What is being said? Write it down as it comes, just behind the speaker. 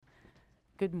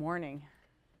Good morning.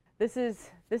 This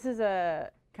is a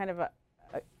kind of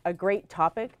a great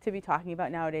topic to be talking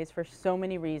about nowadays for so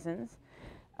many reasons.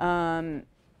 And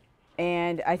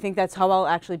I think that's how I'll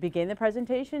actually begin the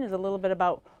presentation, is a little bit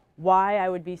about why I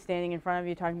would be standing in front of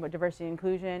you talking about diversity and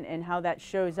inclusion and how that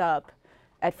shows up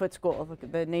at Foot School,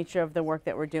 the nature of the work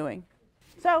that we're doing.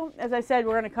 So, as I said,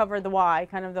 we're going to cover the why,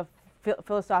 kind of the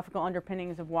philosophical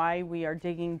underpinnings of why we are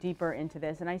digging deeper into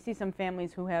this. And I see some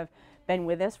families who have been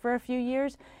with us for a few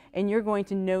years, and you're going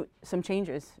to note some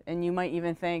changes. And you might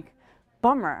even think,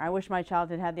 bummer, I wish my child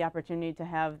had had the opportunity to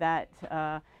have that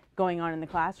going on in the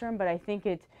classroom. But I think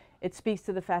it speaks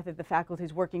to the fact that the faculty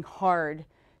is working hard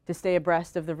to stay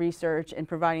abreast of the research and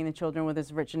providing the children with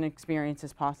as rich an experience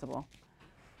as possible.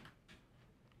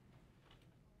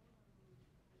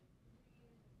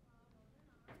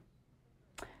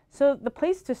 So the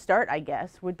place to start, I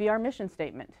guess, would be our mission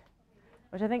statement,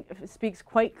 which I think speaks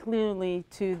quite clearly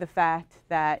to the fact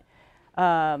that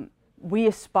we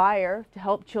aspire to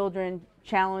help children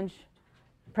challenge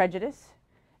prejudice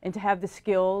and to have the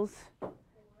skills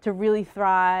to really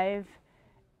thrive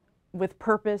with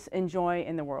purpose and joy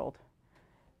in the world.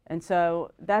 And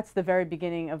so that's the very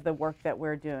beginning of the work that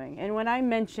we're doing. And when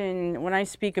I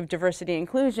speak of diversity and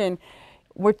inclusion,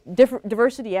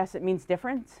 diversity, yes, it means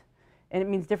difference. And it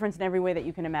means difference in every way that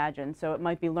you can imagine. So it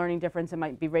might be learning difference, it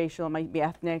might be racial, it might be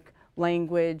ethnic,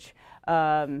 language,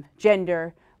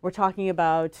 gender. We're talking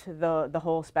about the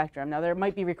whole spectrum. Now there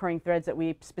might be recurring threads that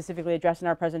we specifically address in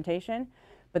our presentation,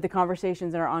 but the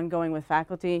conversations that are ongoing with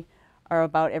faculty are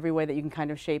about every way that you can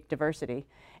kind of shape diversity.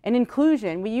 And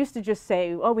inclusion, we used to just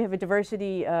say, oh, we have a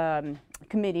diversity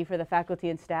committee for the faculty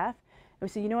and staff. And we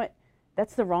say, you know what,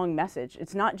 that's the wrong message.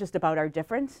 It's not just about our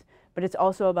difference, but it's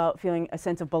also about feeling a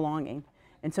sense of belonging.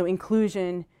 And so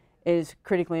inclusion is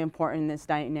critically important in this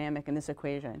dynamic, in this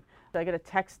equation. So I got a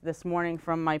text this morning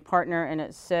from my partner, and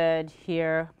it said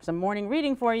here, some morning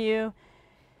reading for you.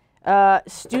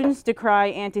 Students decry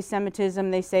anti-Semitism,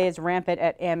 they say, is rampant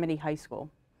at Amity High School.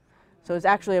 So it was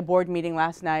actually a board meeting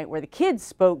last night where the kids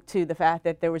spoke to the fact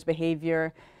that there was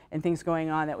behavior and things going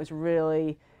on that was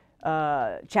really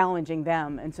challenging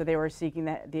them, and so they were seeking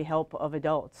the help of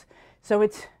adults. So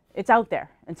it's out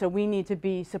there, and so we need to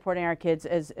be supporting our kids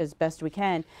as best we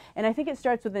can. And I think it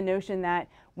starts with the notion that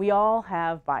we all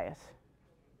have bias.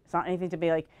 It's not anything to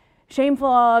be like shameful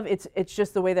of, it's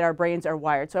just the way that our brains are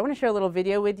wired. So I want to share a little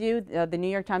video with you. The New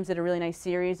York Times did a really nice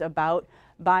series about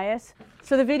bias.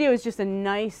 So the video is just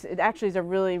it actually is a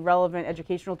really relevant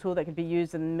educational tool that could be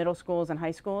used in middle schools and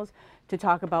high schools to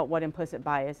talk about what implicit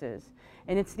bias is.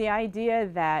 And it's the idea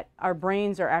that our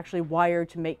brains are actually wired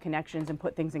to make connections and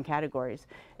put things in categories.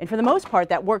 And for the most part,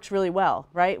 that works really well,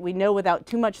 right? We know without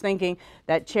too much thinking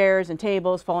that chairs and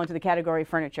tables fall into the category of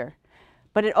furniture.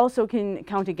 But it also can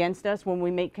count against us when we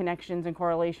make connections and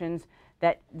correlations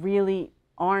that really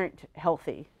aren't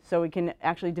healthy. So we can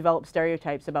actually develop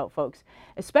stereotypes about folks,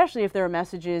 especially if there are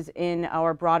messages in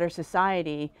our broader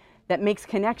society that makes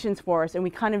connections for us, and we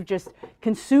kind of just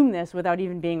consume this without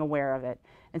even being aware of it.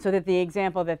 And so that the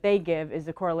example that they give is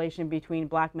the correlation between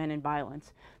black men and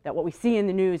violence. That what we see in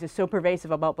the news is so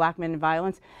pervasive about black men and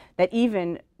violence that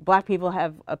even black people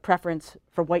have a preference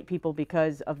for white people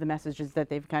because of the messages that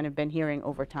they've kind of been hearing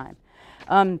over time.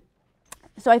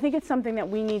 So I think it's something that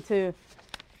we need to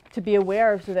be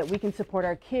aware of so that we can support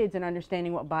our kids in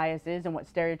understanding what bias is and what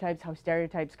stereotypes, how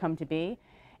stereotypes come to be.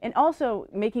 And also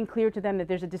making clear to them that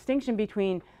there's a distinction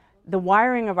between the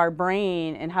wiring of our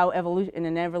brain and how in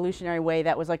an evolutionary way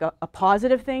that was like a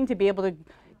positive thing to be able to,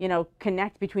 you know,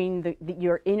 connect between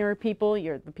your inner people,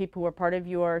 the people who are part of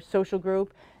your social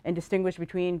group, and distinguish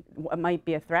between what might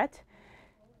be a threat.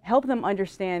 Help them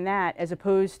understand that as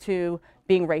opposed to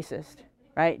being racist,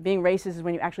 right? Being racist is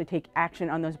when you actually take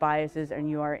action on those biases and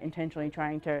you are intentionally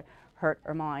trying to hurt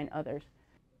or malign others.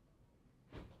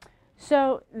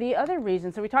 So the other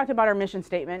reason, so we talked about our mission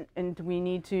statement, and we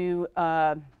need to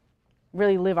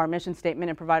really live our mission statement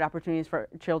and provide opportunities for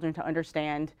children to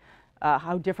understand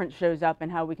how difference shows up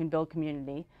and how we can build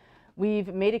community.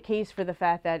 We've made a case for the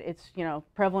fact that it's, you know,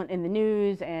 prevalent in the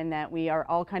news and that we are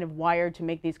all kind of wired to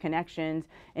make these connections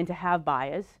and to have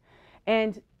bias.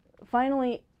 And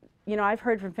finally, you know, I've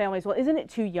heard from families, well, isn't it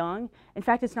too young? In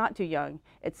fact, it's not too young.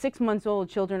 At 6 months old,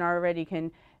 children already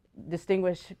can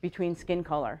distinguish between skin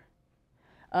color.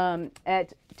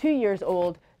 At 2 years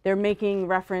old, they're making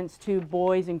reference to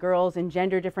boys and girls and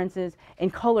gender differences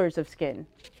and colors of skin.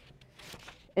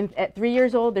 And at 3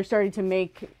 years old, they're starting to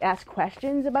ask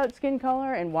questions about skin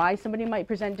color and why somebody might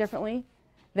present differently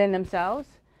than themselves.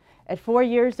 At 4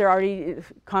 years, they're already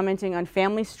commenting on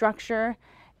family structure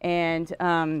and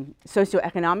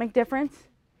socioeconomic difference.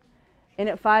 And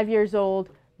at 5 years old,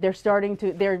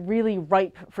 they're really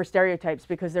ripe for stereotypes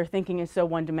because their thinking is so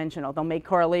one-dimensional. They'll make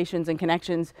correlations and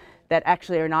connections that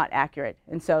actually are not accurate.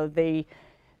 And so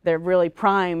they're really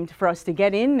primed for us to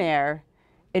get in there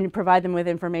and provide them with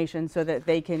information so that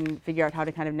they can figure out how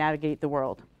to kind of navigate the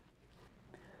world.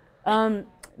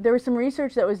 There was some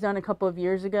research that was done a couple of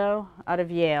years ago out of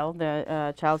Yale,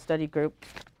 the Child Study Group.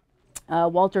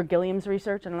 Walter Gilliam's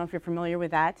research, I don't know if you're familiar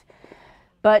with that.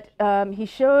 But he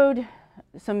showed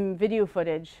some video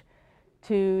footage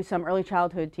to some early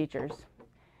childhood teachers.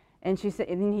 And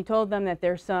he told them that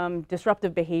there's some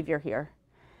disruptive behavior here.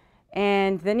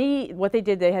 And then what they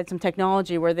did, they had some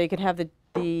technology where they could have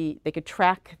they could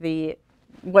track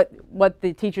what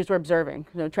the teachers were observing,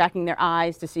 tracking their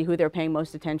eyes to see who they were paying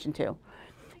most attention to.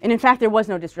 And in fact, there was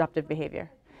no disruptive behavior.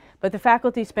 But the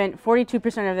faculty spent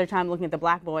 42% of their time looking at the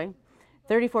black boy,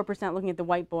 34% looking at the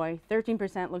white boy,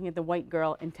 13% looking at the white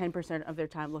girl, and 10% of their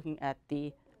time looking at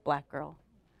the black girl.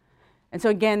 And so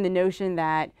again, the notion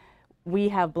that we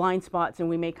have blind spots and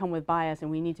we may come with bias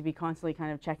and we need to be constantly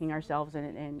kind of checking ourselves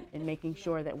and making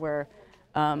sure that we're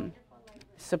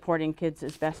supporting kids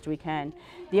as best we can.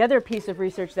 The other piece of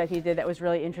research that he did that was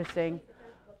really interesting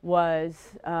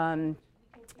was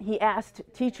he asked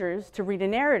teachers to read a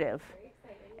narrative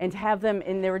and to have them,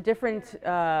 and there were different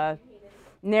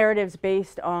narratives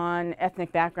based on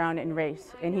ethnic background and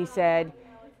race. And he said,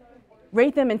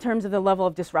 rate them in terms of the level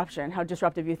of disruption, how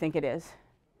disruptive you think it is.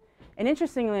 And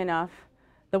interestingly enough,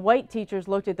 the white teachers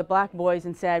looked at the black boys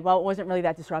and said, well, it wasn't really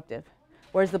that disruptive.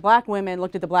 Whereas the black women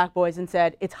looked at the black boys and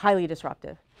said, it's highly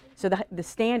disruptive. So the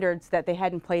standards that they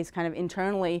had in place kind of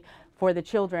internally for the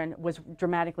children was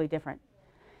dramatically different.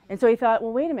 And so he thought,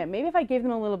 well, wait a minute, maybe if I gave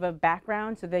them a little bit of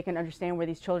background so they can understand where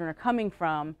these children are coming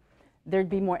from, there'd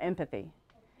be more empathy.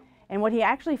 And what he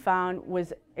actually found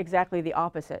was exactly the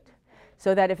opposite.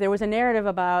 So that if there was a narrative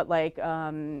about like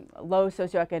low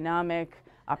socioeconomic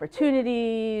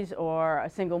opportunities or a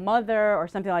single mother or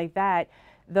something like that,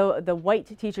 the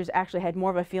white teachers actually had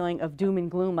more of a feeling of doom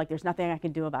and gloom, like there's nothing I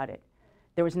can do about it.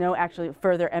 There was no actually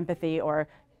further empathy or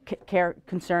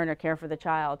concern or care for the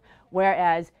child.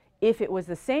 Whereas if it was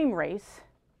the same race,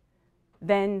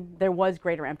 then there was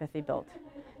greater empathy built.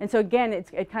 And so again,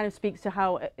 it kind of speaks to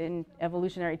how in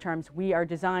evolutionary terms we are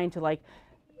designed to, like,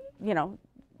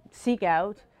 seek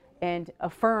out and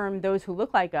affirm those who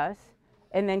look like us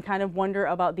and then kind of wonder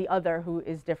about the other who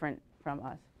is different from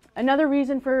us. Another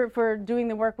reason for doing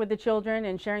the work with the children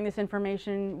and sharing this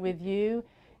information with you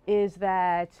is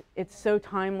that it's so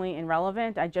timely and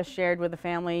relevant. I just shared with the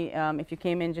family, if you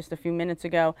came in just a few minutes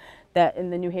ago, that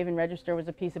in the New Haven Register was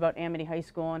a piece about Amity High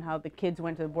School and how the kids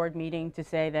went to the board meeting to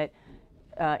say that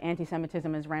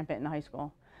anti-Semitism is rampant in the high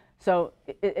school. So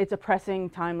it's a pressing,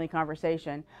 timely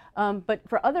conversation. But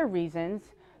for other reasons,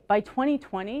 by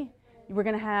 2020, we're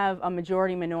going to have a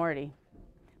majority-minority.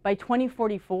 By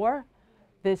 2044,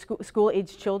 the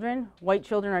school-aged children, white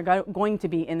children, are going to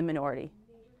be in the minority.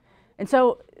 And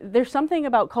so there's something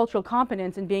about cultural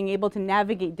competence and being able to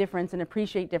navigate difference and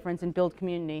appreciate difference and build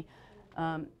community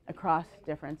across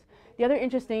difference. The other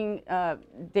interesting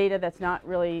data that's not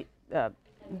really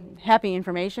happy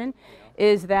information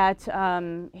is that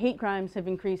hate crimes have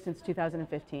increased since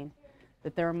 2015,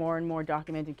 that there are more and more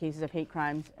documented cases of hate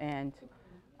crimes and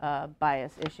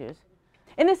bias issues.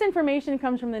 And this information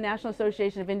comes from the National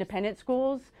Association of Independent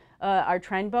Schools, our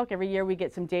trend book. Every year we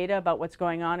get some data about what's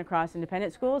going on across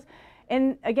independent schools.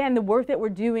 And again, the work that we're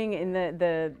doing in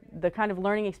the kind of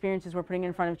learning experiences we're putting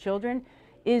in front of children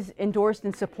is endorsed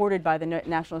and supported by the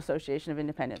National Association of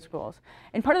Independent Schools.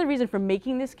 And part of the reason for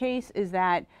making this case is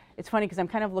that it's funny because I'm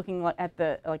kind of looking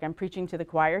at like I'm preaching to the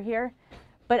choir here,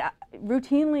 but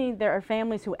routinely there are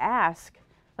families who ask,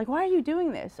 like, why are you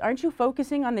doing this? Aren't you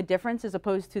focusing on the difference as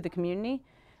opposed to the community?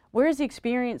 Where is the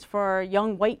experience for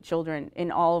young white children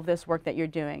in all of this work that you're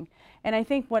doing? And I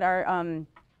think what our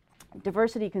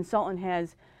diversity consultant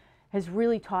has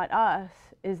really taught us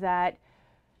is that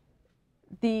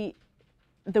the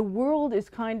world is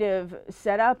kind of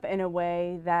set up in a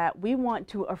way that we want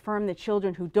to affirm the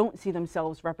children who don't see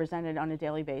themselves represented on a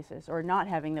daily basis or not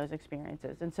having those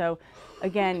experiences. And so,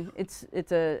 again, it's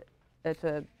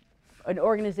an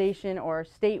organization or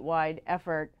statewide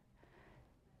effort,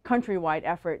 countrywide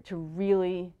effort to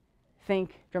really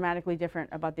think dramatically different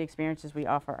about the experiences we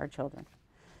offer our children.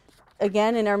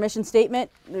 Again, in our mission statement,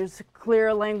 there's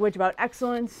clear language about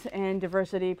excellence, and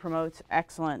diversity promotes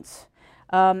excellence,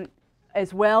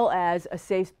 as well as a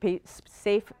safe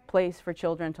place for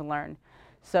children to learn.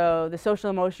 So the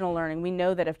social emotional learning, we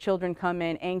know that if children come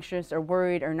in anxious or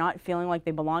worried or not feeling like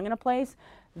they belong in a place,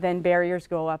 then barriers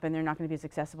go up and they're not going to be as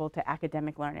accessible to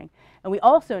academic learning. And we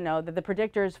also know that the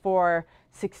predictors for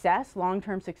success,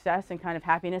 long-term success and kind of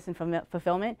happiness and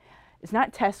fulfillment, is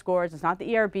not test scores, it's not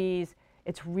the ERBs,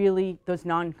 it's really those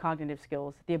non-cognitive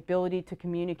skills, the ability to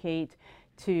communicate,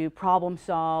 to problem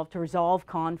solve, to resolve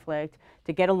conflict,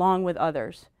 to get along with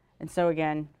others. And so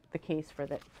again, the case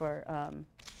for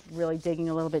really digging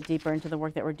a little bit deeper into the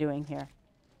work that we're doing here.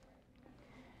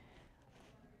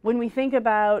 When we think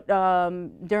about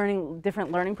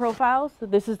different learning profiles, so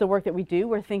this is the work that we do.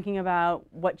 We're thinking about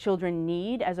what children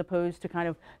need as opposed to kind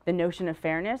of the notion of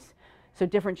fairness. So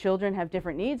different children have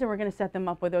different needs, and we're going to set them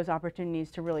up with those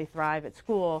opportunities to really thrive at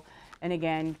school. And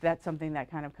again, that's something that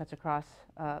kind of cuts across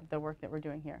the work that we're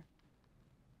doing here.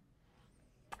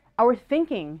 Our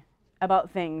thinking about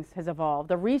things has evolved.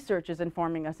 The research is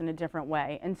informing us in a different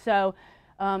way. And so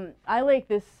I like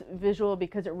this visual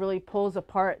because it really pulls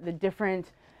apart the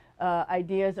different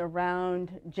ideas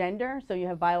around gender. So you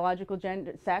have biological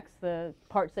gender, sex, the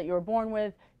parts that you were born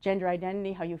with, gender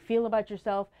identity, how you feel about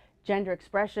yourself, gender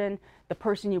expression, the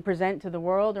person you present to the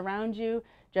world around you,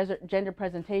 gender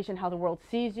presentation, how the world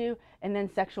sees you, and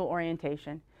then sexual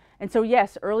orientation. And so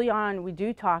yes, early on we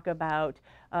do talk about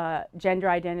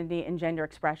gender identity and gender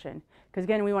expression, because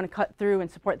again, we want to cut through and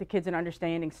support the kids in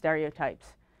understanding stereotypes,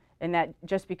 and that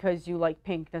just because you like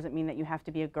pink doesn't mean that you have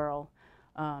to be a girl.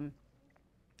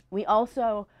 We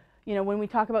also, you know, when we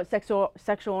talk about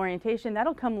sexual orientation,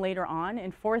 that'll come later on.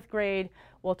 In 4th grade,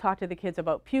 we'll talk to the kids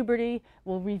about puberty.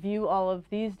 We'll review all of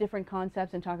these different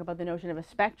concepts and talk about the notion of a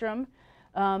spectrum.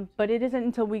 But it isn't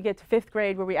until we get to 5th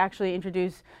grade where we actually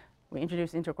introduce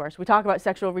intercourse. We talk about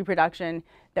sexual reproduction,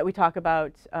 that we talk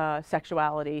about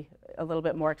sexuality a little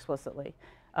bit more explicitly.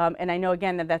 And I know,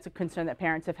 again, that that's a concern that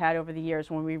parents have had over the years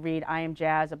when we read I Am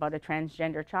Jazz about a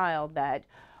transgender child, that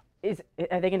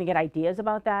are they going to get ideas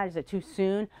about that? Is it too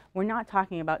soon? We're not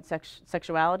talking about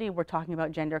sexuality, we're talking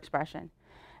about gender expression.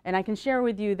 And I can share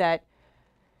with you that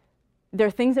there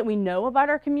are things that we know about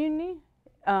our community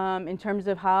in terms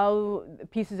of how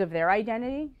pieces of their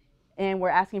identity, and we're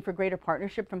asking for greater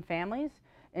partnership from families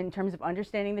in terms of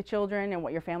understanding the children and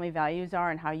what your family values are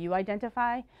and how you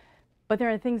identify. But there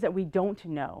are things that we don't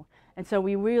know. And so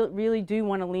we really do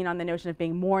want to lean on the notion of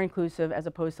being more inclusive as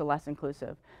opposed to less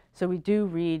inclusive. So we do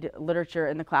read literature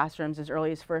in the classrooms as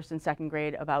early as 1st and 2nd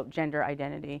grade about gender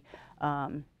identity.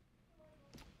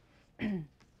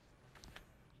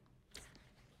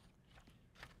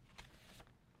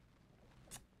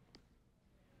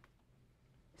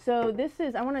 So this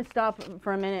is, I want to stop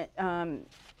for a minute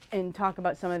and talk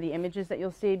about some of the images that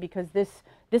you'll see, because this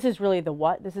is really the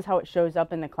what. This is how it shows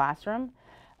up in the classroom.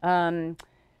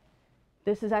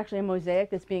 This is actually a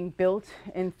mosaic that's being built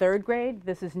in 3rd grade.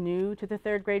 This is new to the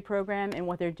 3rd grade program, and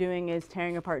what they're doing is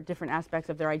tearing apart different aspects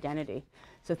of their identity.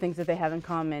 So things that they have in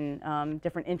common,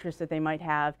 different interests that they might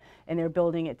have, and they're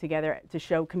building it together to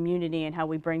show community and how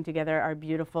we bring together our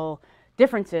beautiful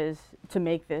differences to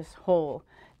make this whole.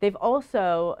 They've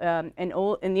also,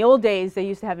 in the old days, they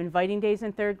used to have inviting days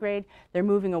in 3rd grade. They're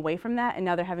moving away from that, and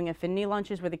now they're having affinity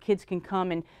lunches where the kids can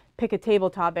come and pick a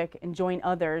table topic and join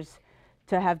others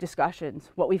to have discussions.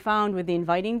 What we found with the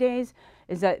inviting days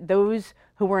is that those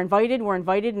who were invited,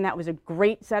 and that was a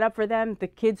great setup for them. The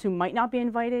kids who might not be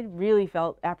invited really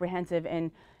felt apprehensive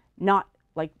and not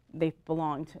like they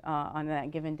belonged on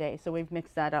that given day. So we've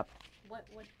mixed that up. Who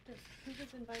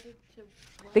was invited to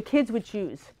what? The kids would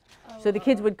choose. So the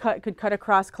kids could cut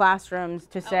across classrooms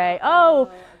to say,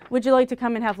 oh, would you like to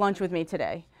come and have lunch with me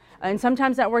today? And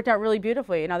sometimes that worked out really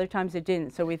beautifully, and other times it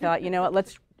didn't. So we thought, you know what,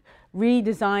 let's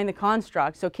redesign the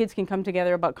construct so kids can come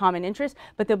together about common interests,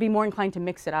 but they'll be more inclined to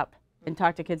mix it up and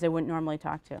talk to kids they wouldn't normally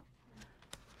talk to.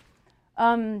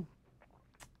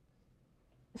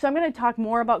 So I'm going to talk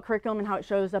more about curriculum and how it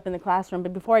shows up in the classroom,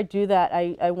 but before I do that,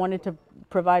 I wanted to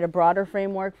provide a broader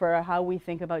framework for how we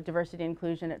think about diversity and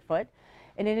inclusion at Foote.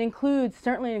 And it includes,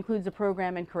 certainly includes the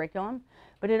program and curriculum,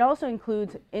 but it also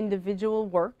includes individual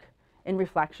work and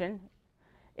reflection.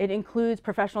 It includes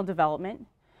professional development.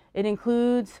 It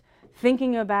includes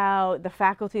thinking about the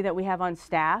faculty that we have on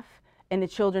staff and the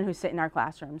children who sit in our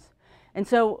classrooms. And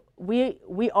so we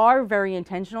are very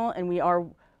intentional, and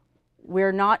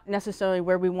we're not necessarily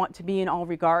where we want to be in all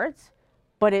regards,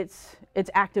 but it's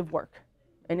active work,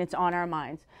 and it's on our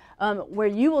minds. Where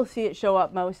you will see it show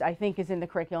up most, I think, is in the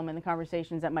curriculum and the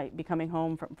conversations that might be coming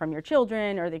home from your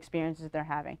children or the experiences they're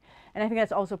having. And I think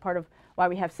that's also part of why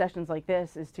we have sessions like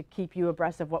this, is to keep you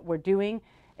abreast of what we're doing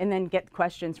and then get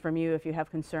questions from you if you have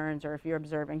concerns or if you're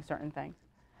observing certain things.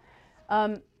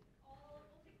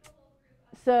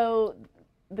 So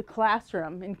the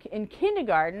classroom in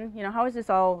kindergarten, you know, how is this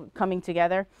all coming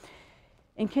together?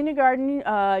 In kindergarten,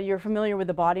 you're familiar with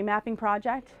the body mapping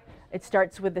project. It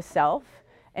starts with the self,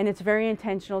 and it's very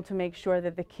intentional to make sure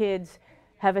that the kids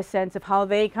have a sense of how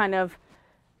they kind of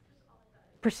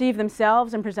perceive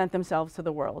themselves and present themselves to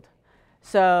the world.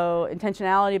 So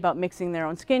intentionality about mixing their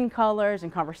own skin colors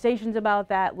and conversations about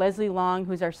that. Leslie Long,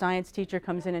 who's our science teacher,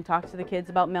 comes in and talks to the kids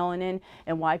about melanin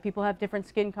and why people have different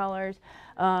skin colors.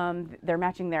 They're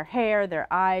matching their hair, their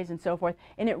eyes, and so forth.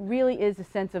 And it really is a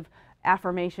sense of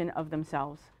affirmation of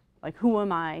themselves. Like, who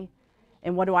am I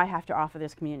and what do I have to offer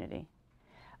this community?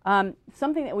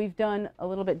 Something that we've done a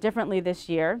little bit differently this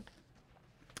year,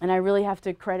 and I really have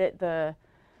to credit the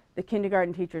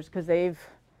kindergarten teachers because they've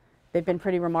been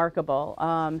pretty remarkable.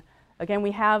 Again,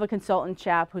 we have a consultant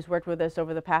chap who's worked with us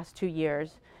over the past 2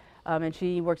 years, and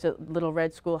she works at Little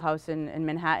Red Schoolhouse in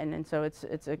Manhattan, and so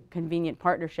it's a convenient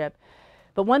partnership.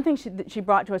 But one thing she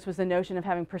brought to us was the notion of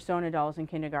having persona dolls in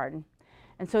kindergarten.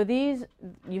 And so these,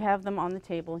 you have them on the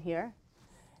table here.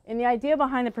 And the idea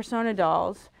behind the persona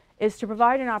dolls is to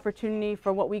provide an opportunity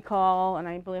for what we call, and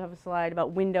I believe I have a slide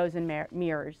about windows and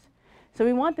mirrors. So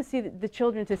we want the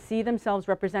children to see themselves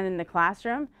represented in the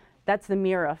classroom. That's the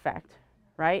mirror effect,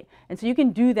 right? And so you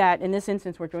can do that. In this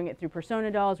instance, we're doing it through persona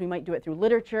dolls. We might do it through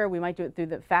literature. We might do it through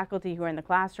the faculty who are in the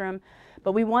classroom.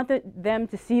 But we want them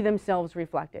to see themselves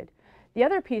reflected. The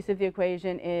other piece of the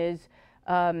equation is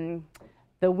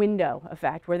the window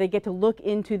effect, where they get to look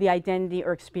into the identity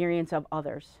or experience of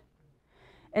others.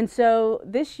 And so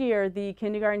this year, the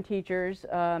kindergarten teachers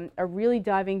are really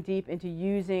diving deep into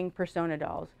using persona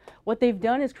dolls. What they've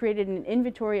done is created an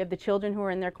inventory of the children who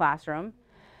are in their classroom.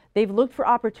 They've looked for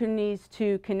opportunities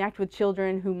to connect with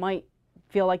children who might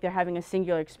feel like they're having a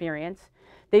singular experience.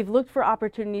 They've looked for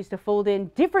opportunities to fold in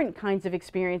different kinds of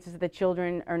experiences that the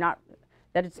children are not,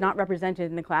 that it's not represented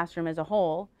in the classroom as a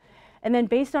whole. And then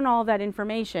based on all of that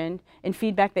information and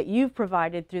feedback that you've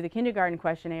provided through the kindergarten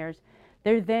questionnaires,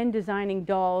 they're then designing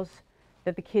dolls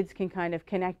that the kids can kind of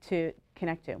connect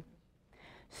to.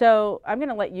 So I'm going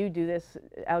to let you do this,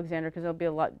 Alexandra, because it'll be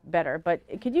a lot better. But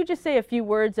could you just say a few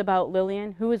words about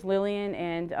Lillian? Who is Lillian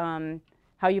and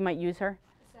how you might use her?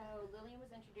 So Lillian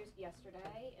was introduced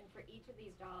yesterday, and for each of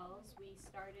these dolls, we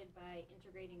started by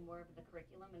integrating more of the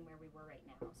curriculum and where we were right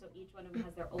now. So each one of them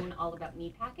has their own All About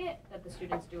Me packet that the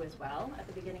students do as well at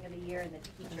the beginning of the year, and the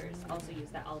teachers also use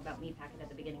that All About Me packet at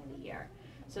the beginning of the year.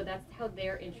 So that's how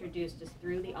they're introduced, just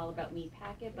through the All About Me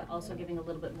packet, but also giving a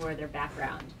little bit more of their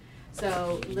background.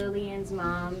 So Lillian's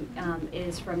mom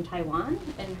is from Taiwan,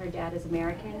 and her dad is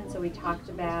American, and so we talked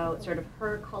about sort of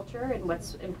her culture and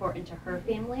what's important to her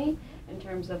family in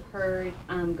terms of her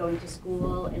going to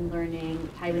school and learning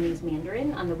Taiwanese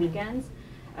Mandarin on the weekends,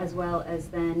 as well as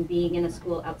then being in a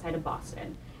school outside of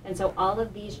Boston. And so all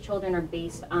of these children are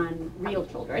based on real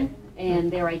children and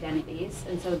their identities,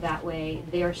 and so that way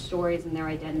their stories and their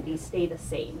identities stay the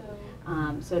same,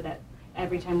 so that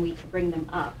every time we bring them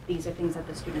up, these are things that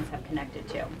the students have connected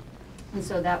to. And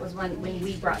so that was when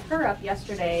we brought her up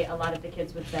yesterday, a lot of the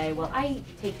kids would say, well, I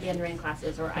take Mandarin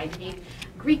classes, or I take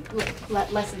Greek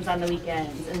lessons on the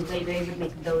weekends, and they would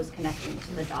make those connections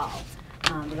to the doll,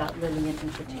 about Lillian in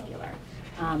particular.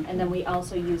 And then we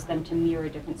also use them to mirror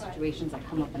different situations that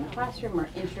come up in the classroom, or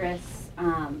interests,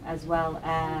 as well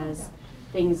as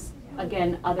things,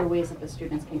 again, other ways that the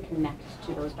students can connect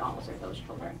to those dolls or those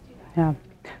children. Yeah.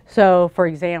 So, for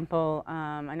example,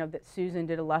 I know that Susan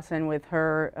did a lesson with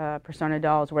her persona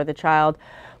dolls where the child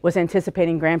was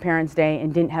anticipating Grandparents' Day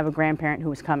and didn't have a grandparent who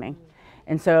was coming.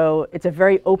 And so it's a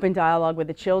very open dialogue with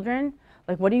the children.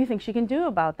 Like, what do you think she can do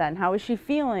about that? And how is she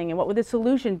feeling? And what would the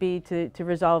solution be to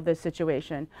resolve this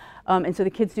situation? And so the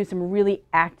kids do some really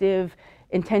active,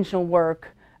 intentional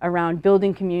work around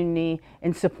building community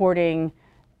and supporting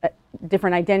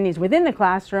different identities within the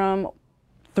classroom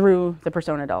through the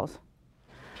persona dolls.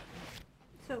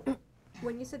 So,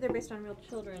 when you said they're based on real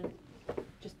children,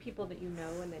 just people that you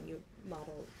know, and then you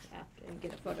model after and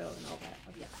get a photo and all that?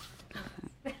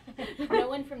 Yeah. No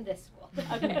one from this school.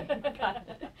 Okay, got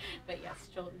it. But yes,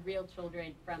 real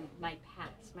children from my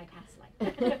past life.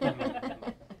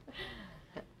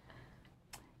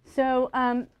 So,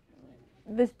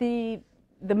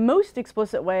 the most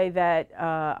explicit way that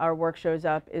our work shows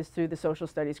up is through the social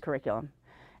studies curriculum.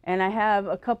 And I have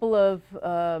a couple of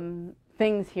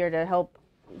things here to help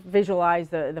visualize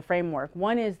the framework.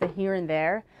 One is the here and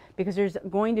there, because there's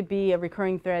going to be a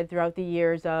recurring thread throughout the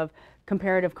years of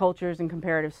comparative cultures and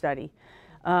comparative study.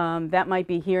 That might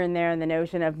be here and there in the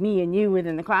notion of me and you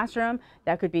within the classroom.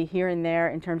 That could be here and there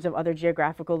in terms of other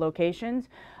geographical locations.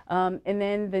 And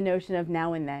then the notion of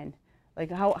now and then.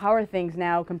 Like, how are things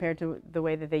now compared to the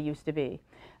way that they used to be?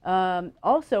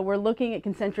 Also, we're looking at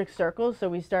concentric circles. So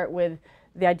we start with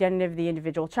the identity of the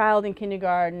individual child in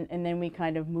kindergarten, and then we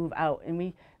kind of move out.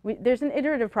 And there's an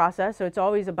iterative process, so it's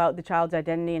always about the child's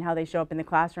identity and how they show up in the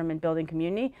classroom and building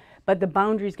community, but the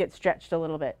boundaries get stretched a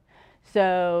little bit.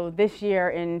 So this year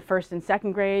in first and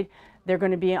second grade, they're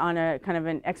going to be on a kind of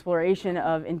an exploration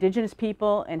of Indigenous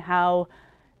people and how,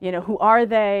 you know, who are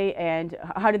they and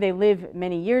how did they live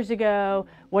many years ago?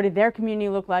 What did their community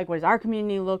look like? What does our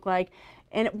community look like?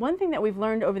 And one thing that we've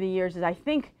learned over the years is I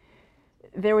think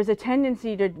there was a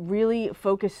tendency to really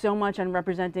focus so much on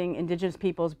representing Indigenous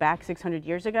peoples back 600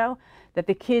 years ago that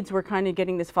the kids were kind of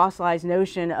getting this fossilized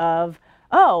notion of,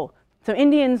 oh, so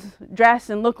Indians dress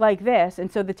and look like this.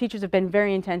 And so the teachers have been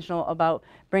very intentional about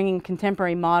bringing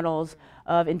contemporary models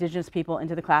of Indigenous people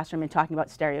into the classroom and talking about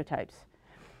stereotypes.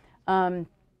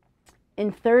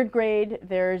 In third grade,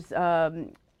 there's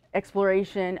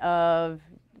exploration of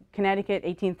Connecticut,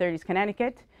 1830s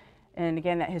Connecticut. And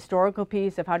again, that historical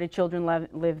piece of how did children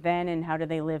live then and how do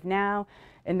they live now.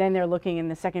 And then they're looking in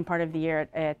the second part of the year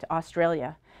at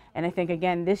Australia. And I think,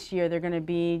 again, this year they're going to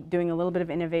be doing a little bit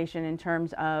of innovation in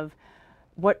terms of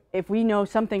what, if we know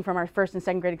something from our first and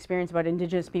second grade experience about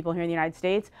Indigenous people here in the United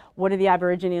States, what do the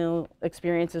Aboriginal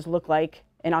experiences look like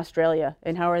in Australia?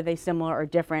 And how are they similar or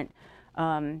different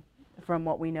from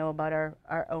what we know about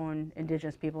our own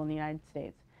Indigenous people in the United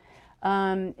States?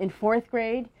 In fourth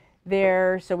grade,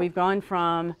 so we've gone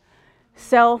from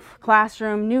self,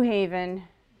 classroom, New Haven,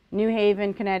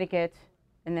 Connecticut,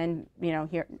 and then, you know,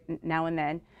 here, now and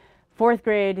then. Fourth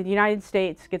grade, the United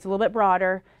States gets a little bit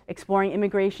broader, exploring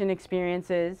immigration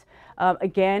experiences.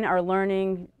 Again, our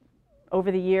learning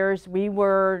over the years, we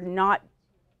were not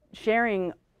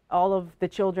sharing all of the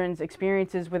children's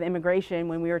experiences with immigration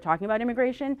when we were talking about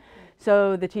immigration.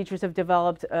 So the teachers have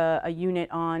developed a unit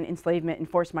on enslavement and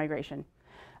forced migration.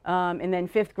 And then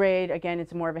fifth grade, again,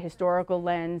 it's more of a historical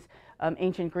lens,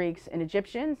 ancient Greeks and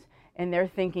Egyptians, and they're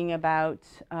thinking about,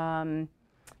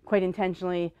 quite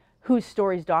intentionally, whose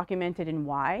stories documented and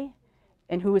why,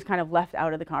 and who was kind of left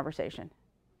out of the conversation.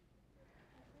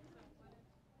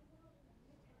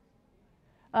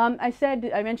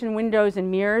 I mentioned windows and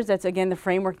mirrors. That's, again, the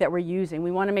framework that we're using. We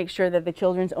want to make sure that the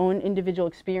children's own individual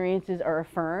experiences are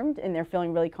affirmed and they're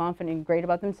feeling really confident and great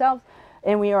about themselves.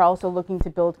 And we are also looking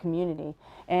to build community.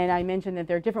 And I mentioned that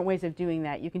there are different ways of doing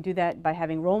that. You can do that by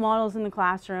having role models in the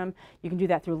classroom. You can do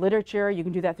that through literature. You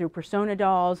can do that through persona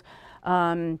dolls.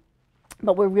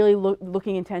 But we're really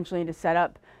looking intentionally to set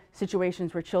up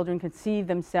situations where children can see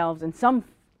themselves in some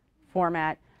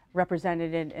format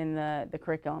represented in the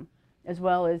curriculum, as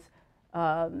well as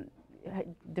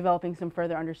developing some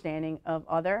further understanding of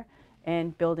other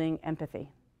and building empathy.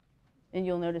 And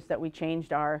you'll notice that we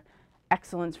changed our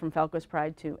excellence from Falco's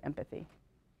Pride to empathy.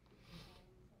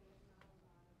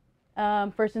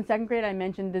 First and second grade, I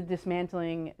mentioned the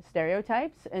dismantling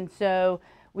stereotypes. And so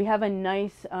we have a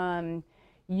nice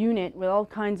unit with all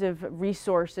kinds of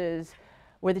resources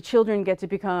where the children get to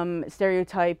become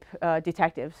stereotype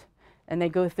detectives. And they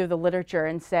go through the literature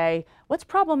and say, what's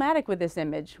problematic with this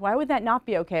image? Why would that not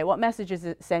be okay? What message is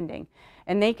it sending?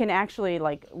 And they can actually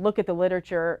like look at the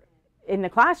literature in the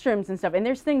classrooms and stuff. And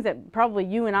there's things that probably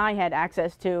you and I had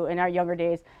access to in our younger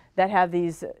days that have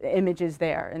these images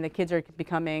there. And the kids are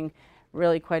becoming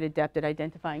really quite adept at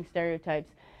identifying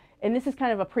stereotypes. And this is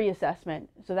kind of a pre-assessment.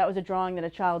 So that was a drawing that a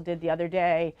child did the other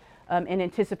day in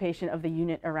anticipation of the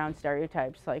unit around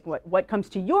stereotypes. Like what comes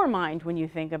to your mind when you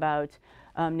think about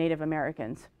Native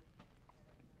Americans?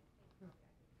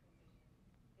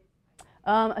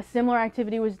 A similar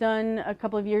activity was done a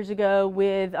couple of years ago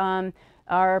with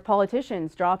our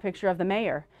politicians. Draw a picture of the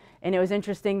mayor. And it was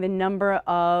interesting the number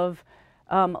of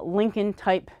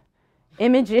Lincoln-type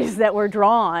images that were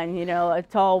drawn, you know, a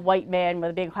tall white man with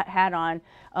a big hat on.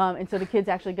 And so the kids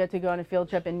actually got to go on a field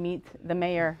trip and meet the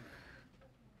mayor.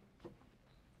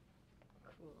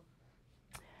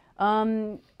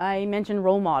 I mentioned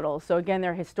role models. So again,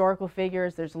 there are historical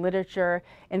figures, there's literature.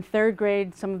 In third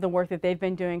grade, some of the work that they've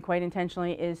been doing quite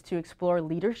intentionally is to explore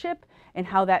leadership and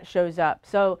how that shows up.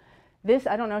 So this,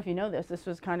 I don't know if you know this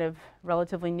was kind of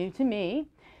relatively new to me,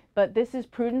 but this is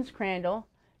Prudence Crandall.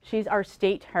 She's our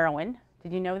state heroine.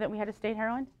 Did you know that we had a state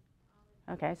heroine?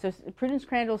 Okay, so Prudence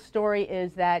Crandall's story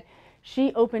is that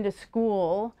she opened a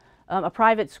school, a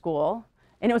private school,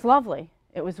 and it was lovely.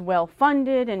 It was well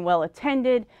funded and well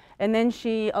attended, and then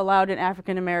she allowed an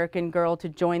African American girl to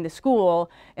join the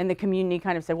school, and the community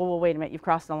kind of said, well, wait a minute, you've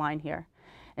crossed the line here.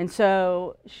 And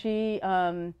so she,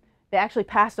 they actually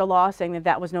passed a law saying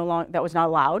that was not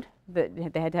allowed,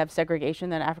 that they had to have segregation,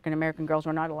 that African American girls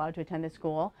were not allowed to attend this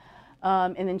school,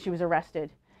 and then she was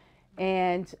arrested.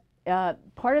 And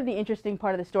part of the interesting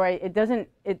part of the story,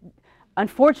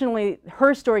 Unfortunately,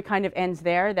 her story kind of ends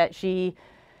there, that she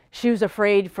was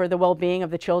afraid for the well-being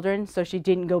of the children, so she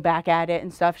didn't go back at it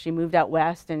and stuff. She moved out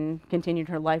west and continued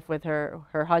her life with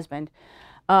her husband.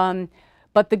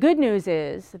 But the good news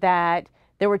is that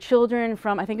there were children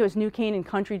from, I think it was New Canaan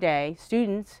Country Day,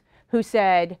 students who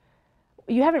said,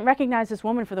 you haven't recognized this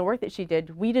woman for the work that she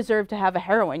did. We deserve to have a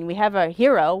heroine. We have a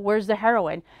hero. Where's the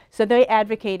heroine? So they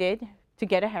advocated to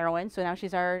get a heroine. So now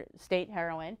she's our state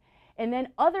heroine. And then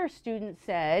other students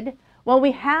said, well,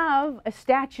 we have a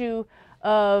statue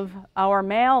of our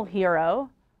male hero,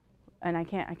 and I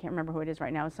can't remember who it is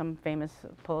right now, some famous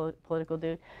political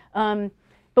dude.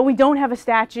 But we don't have a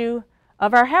statue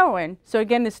of our heroine. So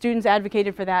again, the students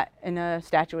advocated for that, and a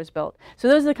statue was built. So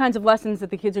those are the kinds of lessons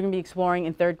that the kids are going to be exploring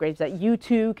in third grade, that you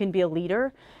too can be a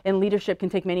leader, and leadership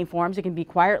can take many forms. It can be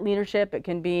quiet leadership, it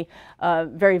can be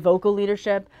very vocal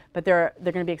leadership, but they're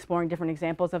going to be exploring different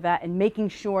examples of that and making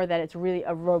sure that it's really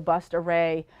a robust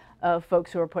array of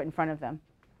folks who are put in front of them.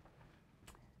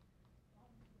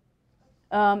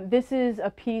 This is a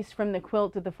piece from the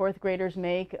quilt that the fourth graders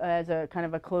make as a kind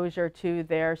of a closure to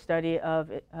their study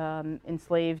of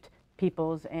enslaved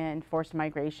peoples and forced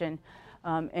migration.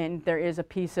 And there is a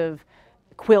piece of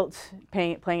quilts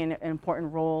playing an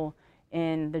important role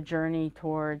in the journey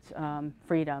towards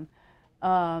freedom.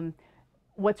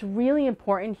 What's really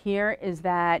important here is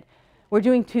that we're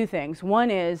doing two things. One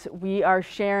is we are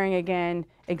sharing, again,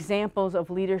 examples of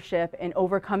leadership and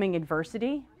overcoming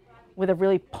adversity, with a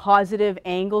really positive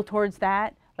angle towards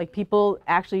that. Like, people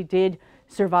actually did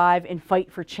survive and fight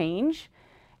for change,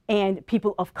 and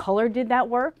people of color did that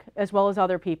work as well as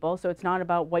other people. So it's not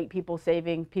about white people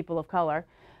saving people of color.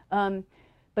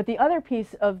 But the other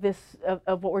piece of this,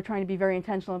 of what we're trying to be very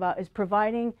intentional about, is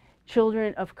providing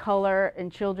children of color and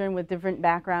children with different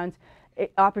backgrounds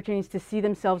opportunities to see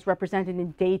themselves represented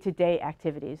in day-to-day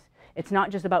activities. It's not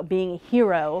just about being a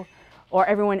hero or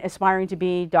everyone aspiring to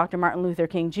be Dr. Martin Luther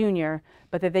King Jr.,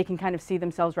 but that they can kind of see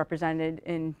themselves represented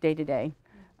in day-to-day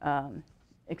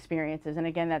experiences. And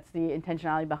again, that's the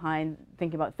intentionality behind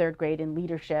thinking about third grade and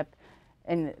leadership,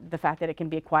 and the fact that it can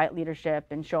be a quiet leadership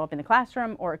and show up in the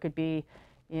classroom, or it could be,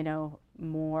 you know,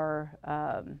 more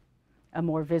a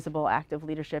more visible act of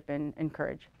leadership and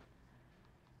courage.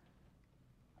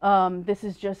 This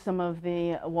is just some of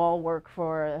the wall work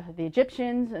for the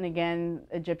Egyptians, and again,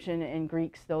 Egyptian and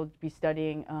Greeks, they'll be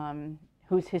studying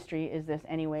whose history is this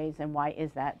anyways, and why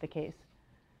is that the case.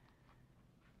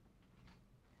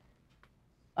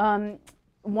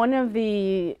 One of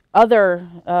the other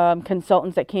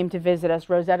consultants that came to visit us,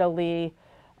 Rosetta Lee,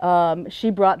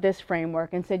 she brought this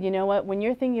framework and said, you know what, when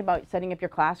you're thinking about setting up your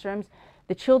classrooms,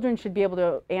 the children should be able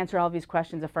to answer all these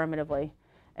questions affirmatively.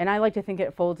 And I like to think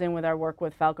it folds in with our work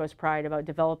with Falco's Pride about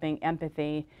developing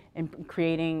empathy and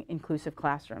creating inclusive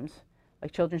classrooms.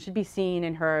 Like, children should be seen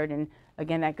and heard, and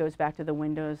again, that goes back to the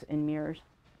windows and mirrors,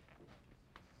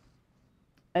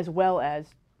 as well as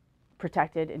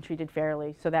protected and treated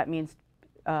fairly. So that means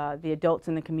the adults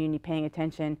in the community paying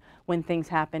attention when things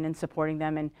happen and supporting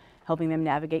them and helping them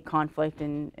navigate conflict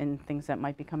and things that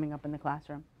might be coming up in the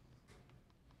classroom.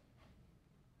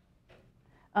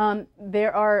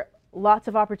 There are lots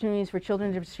of opportunities for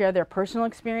children to share their personal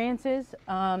experiences.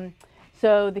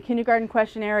 So the kindergarten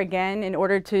questionnaire, again, in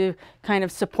order to kind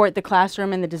of support the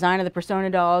classroom and the design of the persona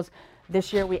dolls,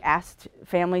 this year we asked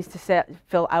families to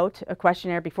fill out a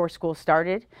questionnaire before school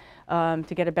started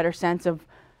to get a better sense of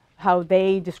how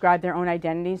they describe their own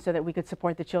identities so that we could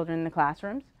support the children in the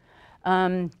classrooms.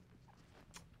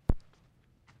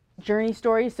 Journey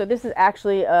stories. So this is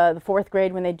actually the fourth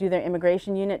grade when they do their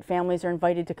immigration unit. Families are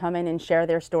invited to come in and share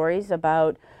their stories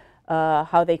about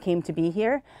how they came to be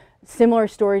here. Similar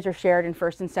stories are shared in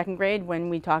first and second grade when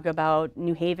we talk about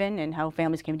New Haven and how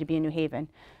families came to be in New Haven.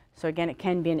 So again, it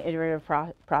can be an iterative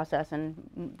process, and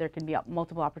there can be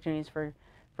multiple opportunities for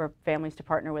families to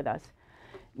partner with us.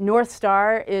 North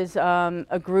Star is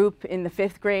a group in the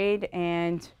fifth grade,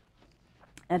 and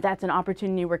that's an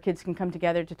opportunity where kids can come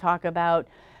together to talk about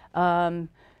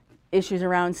issues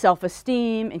around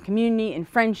self-esteem and community and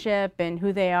friendship and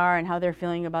who they are and how they're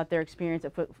feeling about their experience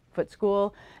at Foot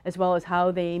School, as well as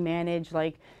how they manage,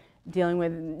 like, dealing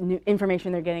with new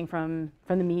information they're getting from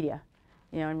the media,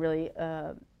 you know, and really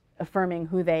affirming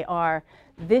who they are.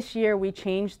 This year we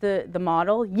changed the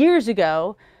model. Years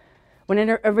ago, when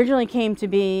it originally came to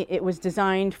be, it was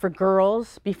designed for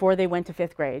girls before they went to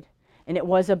fifth grade, and it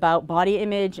was about body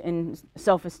image and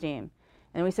self-esteem.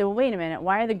 And we said, well, wait a minute,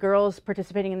 why are the girls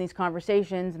participating in these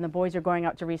conversations and the boys are going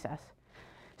out to recess?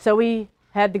 So we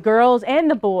had the girls and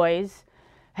the boys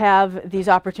have these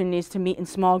opportunities to meet in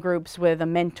small groups with a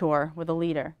mentor, with a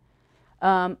leader.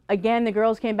 Again, the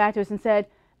girls came back to us and said,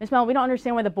 Miss Mello, we don't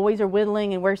understand why the boys are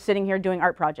whittling and we're sitting here doing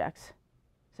art projects.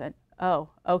 I said, oh,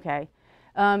 okay.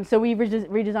 So we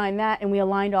redesigned that and we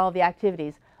aligned all of the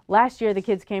activities. Last year, the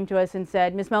kids came to us and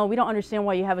said, Miss Mello, we don't understand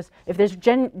why you have us, if there's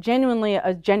genuinely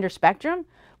a gender spectrum,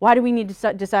 why do we need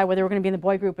to decide whether we're going to be in the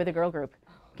boy group or the girl group?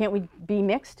 Can't we be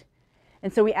mixed?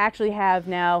 And so we actually have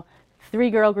now 3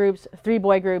 girl groups, 3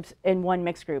 boy groups, and 1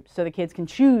 mixed group. So the kids can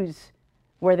choose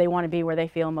where they want to be, where they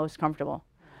feel most comfortable.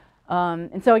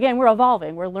 And so again, we're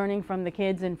evolving. We're learning from the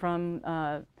kids and from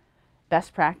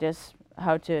best practice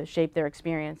how to shape their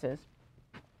experiences.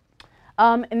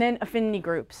 And then affinity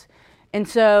groups. And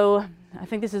so I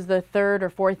think this is the 3rd or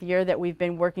 4th year that we've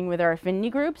been working with our affinity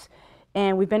groups.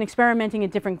 And we've been experimenting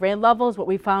at different grade levels. What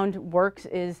we found works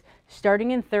is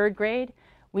starting in 3rd grade,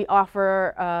 we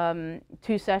offer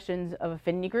 2 sessions of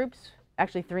affinity groups,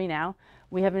 actually 3 now.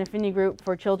 We have an affinity group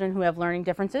for children who have learning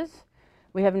differences.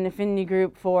 We have an affinity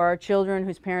group for children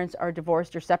whose parents are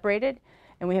divorced or separated.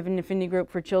 And we have an affinity group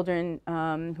for children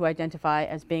who identify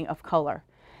as being of color.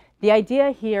 The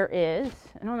idea here is,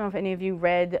 I don't know if any of you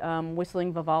read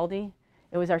Whistling Vivaldi.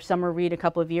 It was our summer read a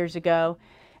couple of years ago.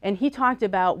 And he talked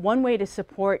about one way to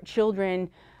support children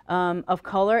of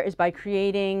color is by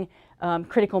creating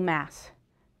critical mass,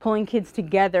 pulling kids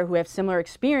together who have similar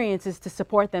experiences to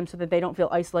support them so that they don't feel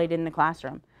isolated in the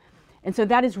classroom. And so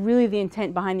that is really the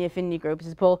intent behind the affinity groups,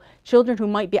 is to pull children who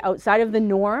might be outside of the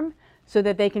norm so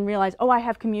that they can realize, oh, I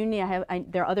have community,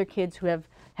 there are other kids who have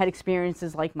had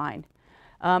experiences like mine.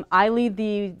 I lead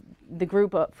the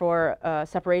group for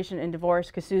separation and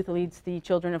divorce. Kasuth leads the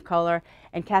children of color,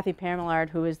 and Kathy Pamelard,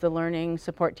 who is the learning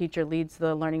support teacher, leads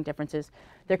the learning differences.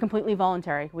 They're completely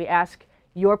voluntary. We ask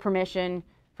your permission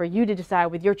for you to decide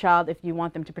with your child if you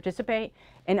want them to participate,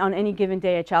 and on any given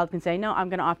day a child can say, no, I'm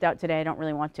going to opt out today, I don't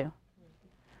really want to.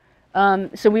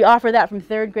 So we offer that from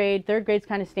 3rd grade. 3rd grade's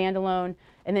kind of standalone,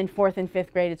 and then 4th and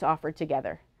 5th grade it's offered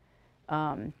together.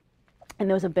 And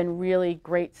those have been really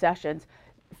great sessions.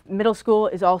 Middle school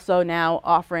is also now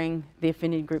offering the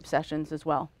affinity group sessions as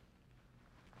well.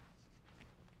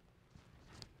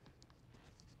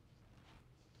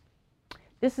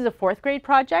 This is a 4th grade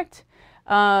project,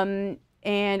 and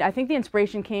I think the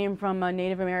inspiration came from a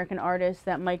Native American artist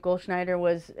that Mike Goldschneider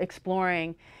was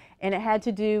exploring, and it had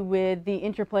to do with the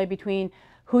interplay between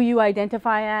who you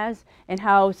identify as and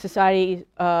how society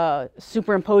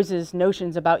superimposes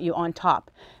notions about you on top.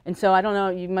 And so I don't know,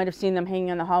 you might have seen them hanging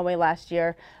on the hallway last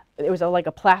year. It was like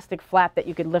a plastic flap that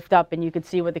you could lift up and you could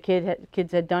see what the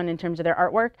kids had done in terms of their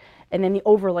artwork. And then the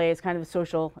overlay is kind of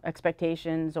social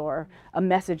expectations or a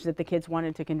message that the kids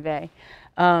wanted to convey.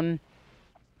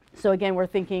 So again, we're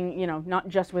thinking, you know, not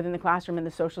just within the classroom and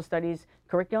the social studies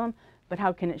curriculum, but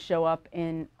how can it show up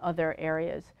in other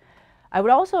areas. I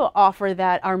would also offer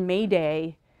that our May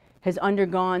Day has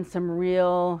undergone some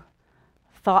real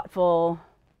thoughtful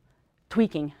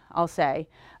tweaking, I'll say.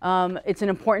 It's an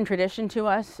important tradition to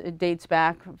us. It dates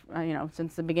back, you know,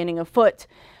 since the beginning of Foot,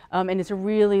 and it's a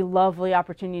really lovely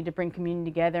opportunity to bring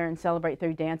community together and celebrate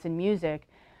through dance and music.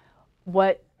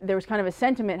 There was kind of a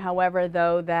sentiment, however,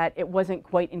 though, that it wasn't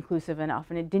quite inclusive enough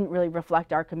and it didn't really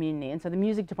reflect our community. And so the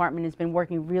music department has been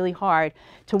working really hard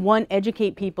to, one,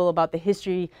 educate people about the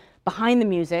history behind the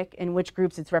music and which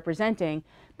groups it's representing,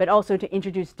 but also to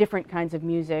introduce different kinds of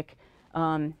music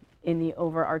in the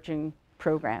overarching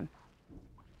program.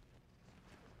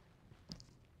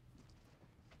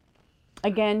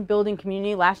 Again, building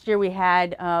community. Last year we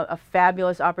had a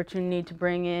fabulous opportunity to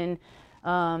bring in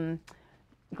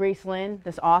Grace Lynn,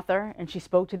 this author, and she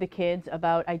spoke to the kids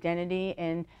about identity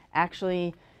and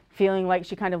actually feeling like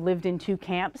she kind of lived in 2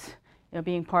 camps, you know,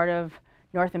 being part of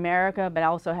North America, but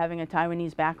also having a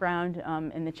Taiwanese background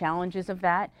and the challenges of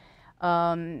that.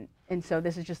 And so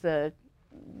this is just a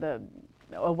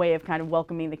way of kind of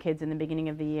welcoming the kids in the beginning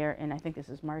of the year, and I think this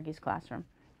is Margie's classroom.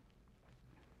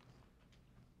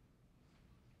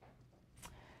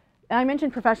 I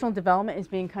mentioned professional development as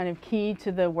being kind of key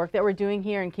to the work that we're doing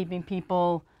here and keeping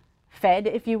people fed,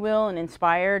 if you will, and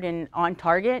inspired and on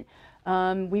target.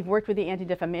 We've worked with the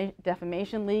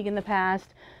Anti-Defamation League in the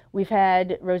past. We've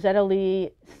had Rosetta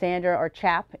Lee, Sandra, our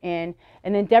chap, and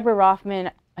then Deborah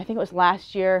Rothman, I think it was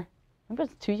last year, I think it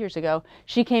was 2 years ago,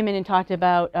 she came in and talked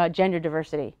about gender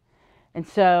diversity. And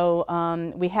so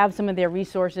we have some of their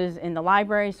resources in the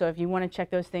library, so if you want to check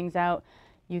those things out,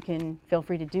 you can feel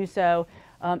free to do so.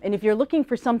 And if you're looking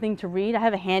for something to read, I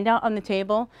have a handout on the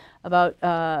table about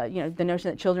you know, the notion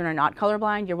that children are not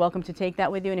colorblind. You're welcome to take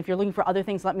that with you. And if you're looking for other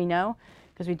things, let me know,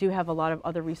 because we do have a lot of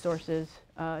other resources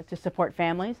to support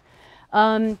families.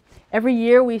 Every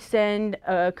year we send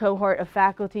a cohort of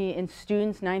faculty and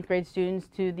students, 9th grade students,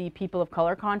 to the People of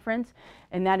Color Conference,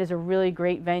 and that is a really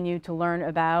great venue to learn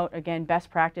about, again, best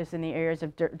practice in the areas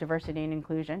of diversity and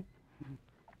inclusion.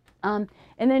 And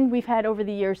then we've had over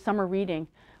the years summer reading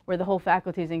where the whole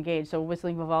faculty is engaged. So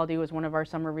Whistling Vivaldi was one of our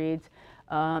summer reads.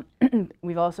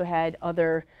 We've also had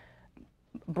other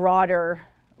broader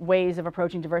ways of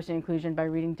approaching diversity and inclusion by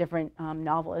reading different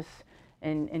novelists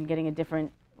and getting a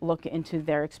different look into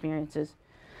their experiences.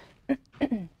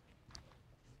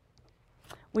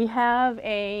 We have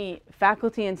a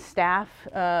faculty and staff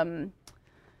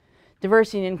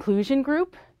diversity and inclusion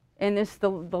group, and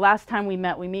the last time we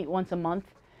meet once a month.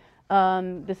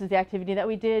 This is the activity that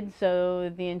we did,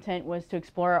 so the intent was to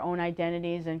explore our own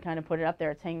identities and kind of put it up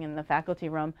there. It's hanging in the faculty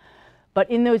room. But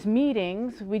in those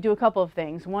meetings, we do a couple of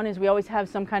things. One is we always have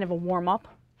some kind of a warm-up,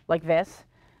 like this,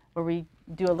 where we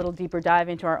do a little deeper dive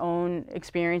into our own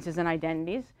experiences and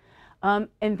identities. And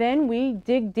then we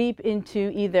dig deep into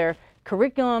either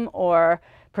curriculum or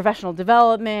professional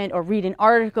development or read an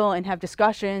article and have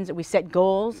discussions. We set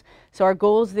goals. So our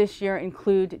goals this year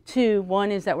include two.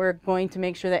 One is that we're going to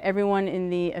make sure that everyone in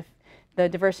the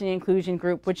diversity and inclusion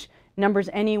group, which numbers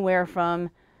anywhere from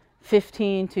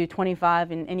 15 to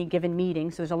 25 in any given meeting,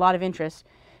 so there's a lot of interest.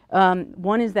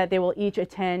 One is that they will each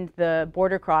attend the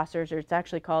Border Crossers, or it's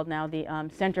actually called now the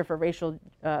Center for Racial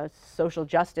Social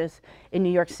Justice in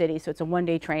New York City. So it's a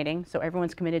one-day training, so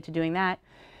everyone's committed to doing that.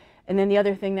 And then the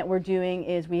other thing that we're doing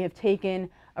is we have taken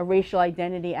a racial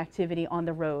identity activity on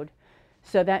the road.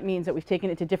 So that means that we've taken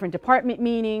it to different department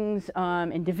meetings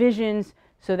and divisions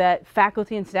so that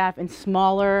faculty and staff in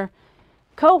smaller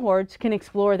cohorts can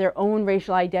explore their own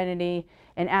racial identity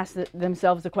and ask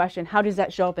themselves the question, how does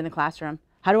that show up in the classroom?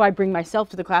 How do I bring myself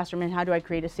to the classroom, and how do I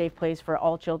create a safe place for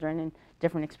all children in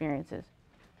different experiences?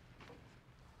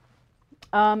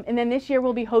 And then this year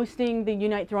we'll be hosting the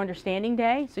Unite Through Understanding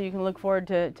Day, so you can look forward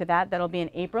to that. That'll be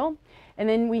in April. And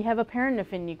then we have a parent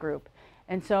affinity group.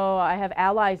 And so I have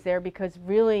allies there because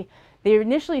really it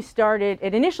initially started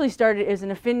as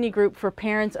an affinity group for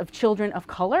parents of children of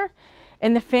color.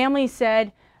 And the family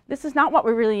said, this is not what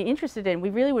we're really interested in. We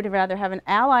really would rather have an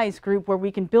allies group where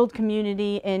we can build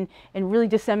community and really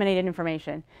disseminate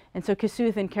information. And so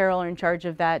Kasuth and Carol are in charge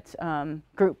of that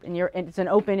group. And it's an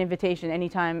open invitation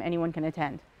anytime anyone can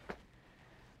attend.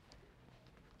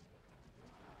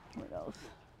 What else?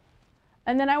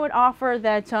 And then I would offer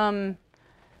that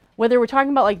whether we're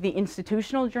talking about like the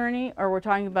institutional journey or we're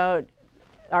talking about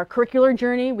our curricular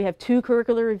journey, we have 2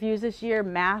 curricular reviews this year,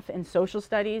 math and social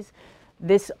studies.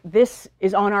 This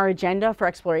is on our agenda for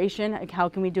exploration, like how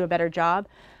can we do a better job?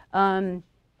 Or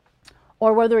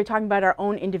whether we're talking about our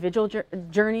own individual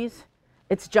journeys,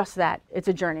 it's just that, it's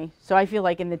a journey. So I feel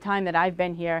like in the time that I've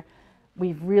been here,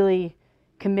 we've really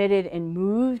committed and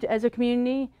moved as a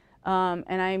community,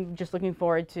 and I'm just looking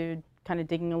forward to kind of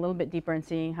digging a little bit deeper and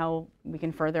seeing how we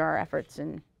can further our efforts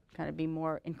and kind of be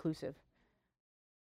more inclusive.